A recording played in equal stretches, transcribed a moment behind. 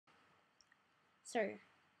So,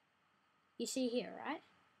 you see here, right?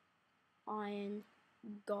 IronGolem.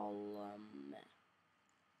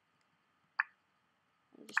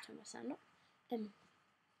 I'll just turn my sound up.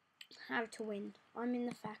 How to win. I'm in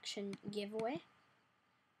the faction giveaway.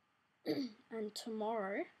 And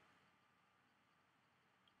tomorrow,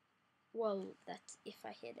 well, that's if I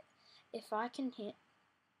hit it. If I can hit,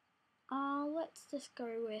 let's just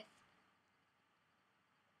go with,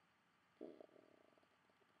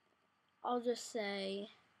 I'll just say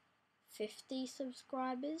 50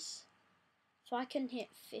 subscribers. If I can hit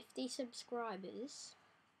 50 subscribers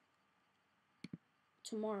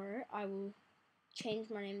tomorrow, I will change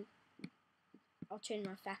my name. I'll change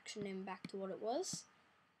my faction name back to what it was.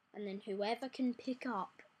 And then whoever can pick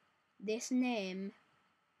up this name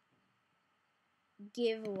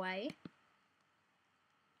giveaway,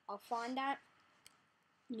 I'll find out,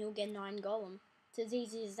 and you'll get an IronGolem. It's as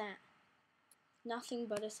easy as that. Nothing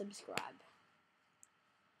but a subscribe.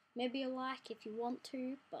 Maybe a like if you want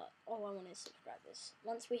to, but all I want is subscribers.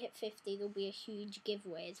 Once we hit 50, there'll be a huge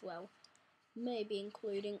giveaway as well. Maybe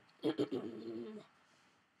including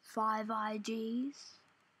 5 IGs.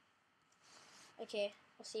 Okay,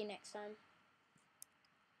 I'll see you next time.